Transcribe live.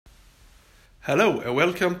Hello and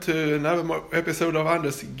welcome to another episode of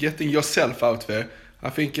Anders Getting Yourself Out There.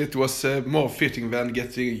 I think it was more fitting than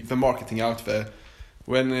getting the marketing out there.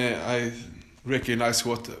 When I recognized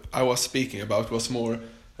what I was speaking about was more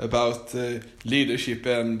about leadership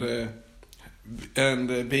and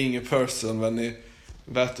being a person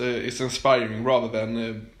that is inspiring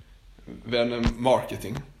rather than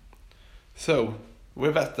marketing. So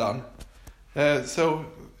with that done,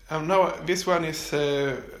 now this one is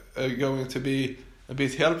going to be a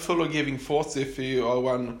bit helpful or giving thoughts if you are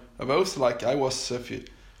one of those, like I was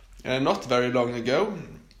not very long ago.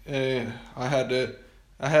 I had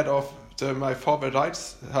after my father died,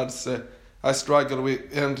 I struggled with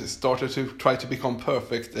and started to try to become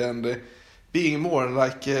perfect and being more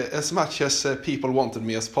like as much as people wanted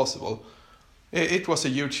me as possible. It was a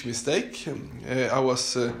huge mistake.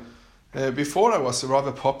 Before I was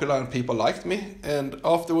rather popular and people liked me, and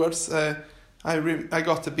afterwards I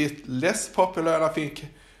got a bit less popular, and I think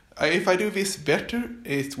if I do this better,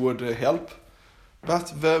 it would help.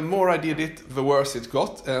 But the more I did it, the worse it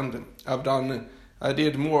got, and I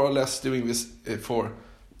did more or less doing this for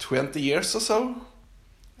 20 years or so,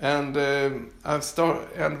 and then I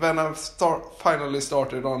finally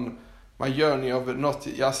started on my journey of not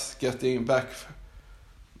just getting back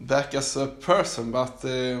as a person, but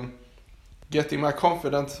getting my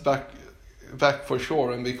confidence back for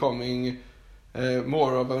sure, and becoming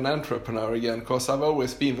more of an entrepreneur again, because I've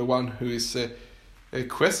always been the one who is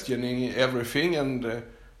questioning everything and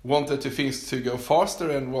wanted things to go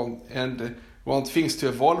faster and want things to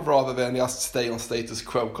evolve rather than just stay on status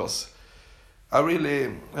quo. Because I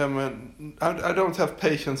really I don't have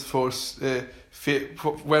patience for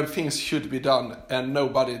when things should be done and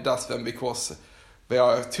nobody does them because they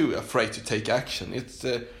are too afraid to take action. It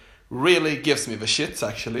really gives me the shits,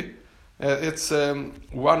 actually. It's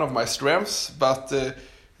one of my strengths, but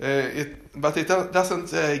it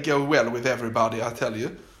doesn't go well with everybody, I tell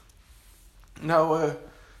you. Now,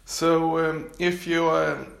 if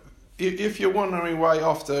you're wondering why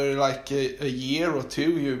after like a year or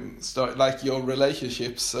two you start like your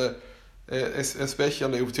relationships,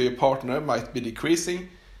 especially to your partner, might be decreasing,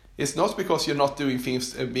 it's not because you're not doing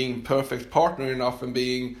things and being perfect partner enough and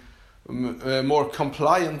being more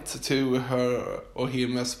compliant to her or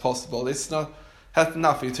him as possible. Had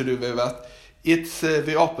nothing to do with that. It's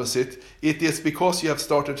the opposite. It is because you have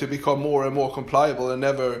started to become more and more compliable and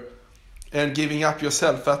giving up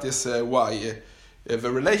yourself. That is why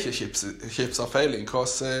the relationships are failing.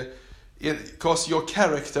 Because your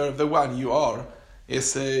character, the one you are,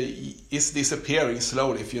 is disappearing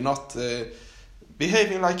slowly. If you're not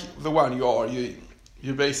behaving like the one you are, you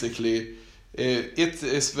basically. It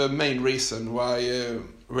is the main reason why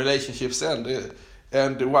relationships end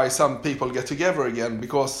and why some people get together again,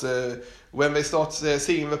 because when they start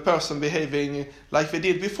seeing the person behaving like they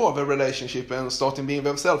did before the relationship and starting being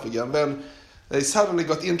themselves again, then they suddenly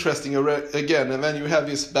got interesting again, and then you have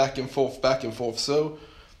this back and forth. So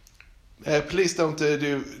please don't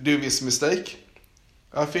do this mistake.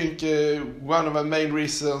 I think one of the main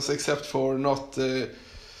reasons, except for not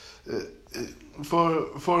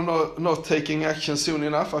not taking action soon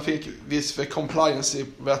enough, I think this the compliance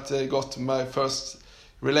that got my first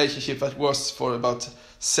relationship that was for about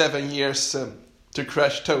 7 years to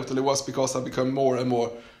crash totally was because I become more and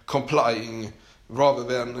more complying rather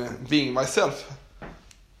than being myself.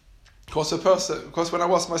 Because when I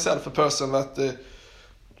was myself a person that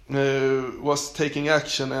was taking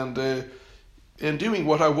action and doing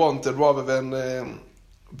what I wanted rather than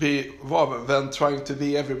trying to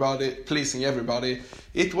be pleasing everybody,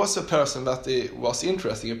 it was a person that was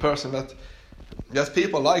interesting, a person that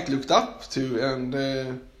people looked up to and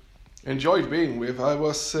enjoyed being with. I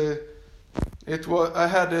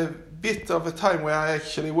had a bit of a time where I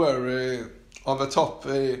actually were on the top,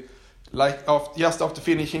 just after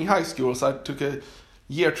finishing high school. So I took a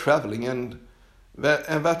year traveling, and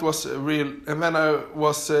that was real. And then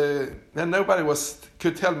and nobody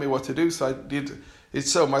could tell me what to do, so I did it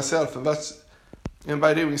so myself, and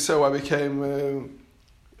by doing so I became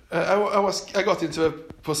I got into a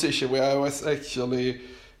position where I was actually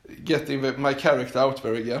getting my character out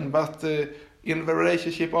there again. But in the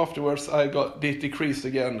relationship afterwards, it decreased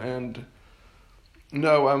again, and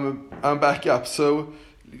now I'm back up. So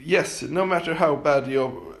yes, no matter how bad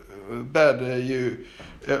you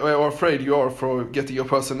or afraid you are for getting your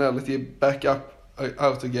personality back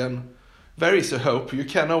out again, there is a hope. You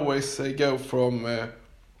can always go from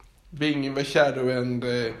being in the shadow and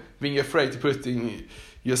being afraid to putting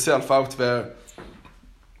yourself out there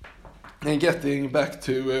and getting back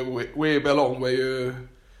to where you belong, where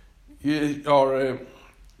you are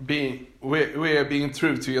we're being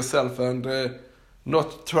true to yourself and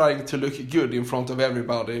not trying to look good in front of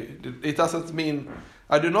everybody. It doesn't mean,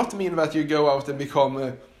 I do not mean that you go out and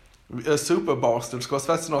become a super bastard, because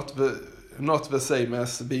that's not the same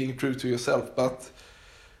as being true to yourself. But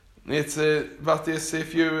it's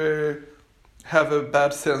if you have a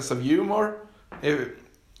bad sense of humor,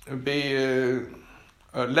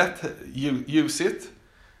 let you use it.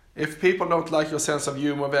 If people don't like your sense of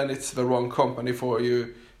humor, then it's the wrong company for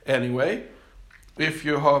you anyway. If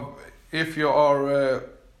you are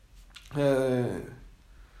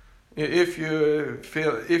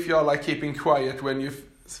like keeping quiet when you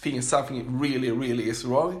think something really is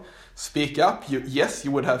wrong, speak up. Yes,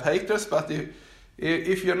 you would have haters, but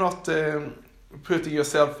if you're not putting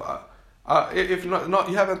yourself, if not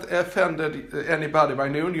you haven't offended anybody by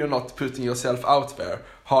noon, you're not putting yourself out there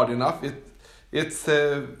hard enough. It's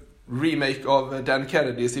a remake of Dan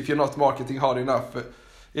Kennedy's. If you're not marketing hard enough,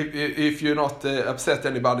 if you're not upset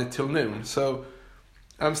anybody till noon. So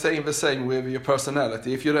I'm saying the same with your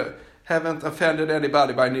personality. If you haven't offended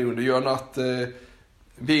anybody by noon, you're not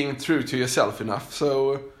being true to yourself enough.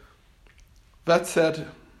 So that said,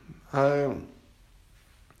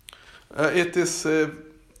 it's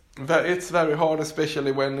very hard,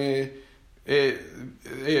 especially when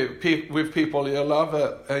with people you love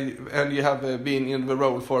and you have been in the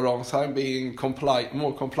role for a long time, being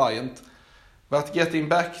more compliant. But getting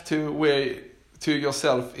back to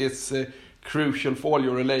yourself is crucial for all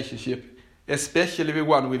your relationship, especially the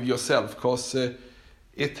one with yourself, because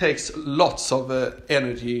it takes lots of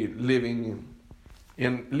energy living a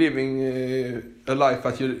life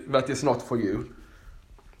that is not for you.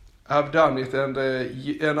 I've done it,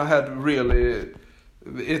 and I had really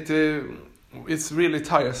it's really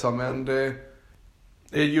tiresome, and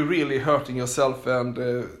you're really hurting yourself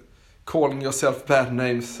and calling yourself bad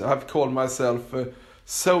names. I've called myself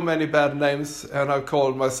so many bad names, and I've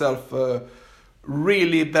called myself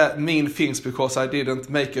really bad, mean things because I didn't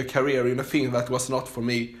make a career in a thing that was not for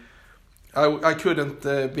me. I couldn't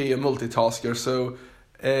be a multitasker, so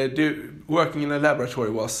working in a laboratory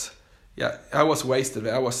I was wasted.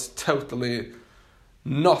 I was totally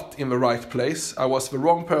not in the right place. I was the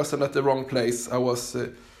wrong person at the wrong place. I was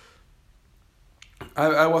the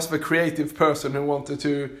creative person who wanted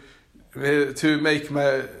to make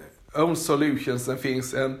my own solutions and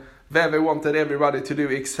things, and then they wanted everybody to do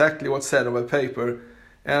exactly what's said on the paper,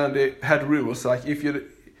 and it had rules like if you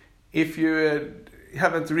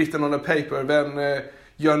haven't written on a paper, then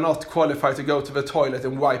you're not qualified to go to the toilet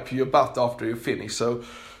and wipe your butt after you finish. So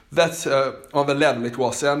that's on the level it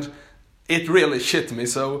was, and it really shit me.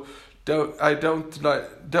 So I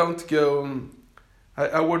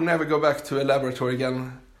would never go back to a laboratory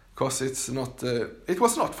again, because it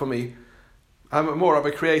was not for me. I'm more of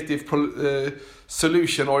a creative,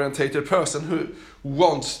 solution-orientated person who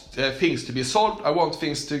wants things to be solved. I want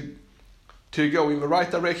things to go in the right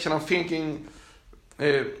direction. I'm thinking,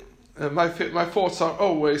 my thoughts are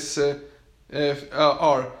always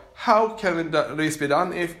are, how can this be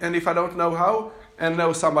done? If I don't know how, and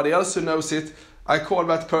know somebody else who knows it, I call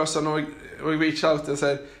that person or reach out and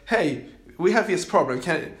say, hey, we have this problem.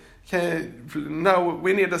 Now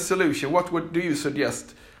we need a solution. What do you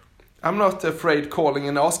suggest? I'm not afraid calling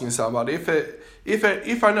and asking somebody.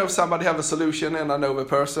 If I know somebody have a solution and I know the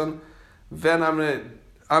person, then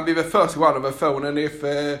I'll be the first one on the phone. And if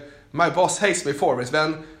my boss hates me for it,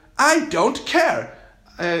 then I don't care.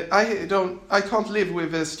 I can't live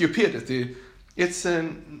with stupidity. It's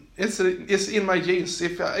in my genes.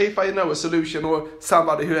 If I know a solution or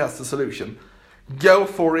somebody who has the solution, go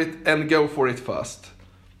for it, and go for it fast.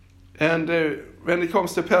 And when it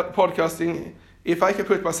comes to podcasting, if I can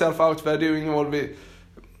put myself out there doing all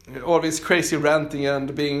this crazy ranting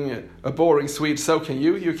and being a boring Swede, so can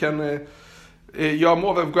you. You are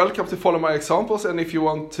more than welcome to follow my examples, and if you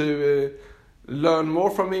want to learn more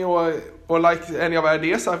from me or like any of the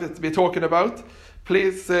ideas I've been talking about,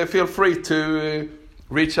 please feel free to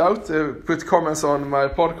reach out, put comments on my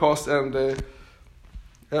podcast, and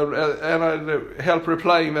I'll help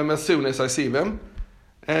replying them as soon as I see them.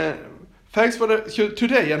 Thanks for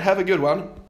today, and have a good one.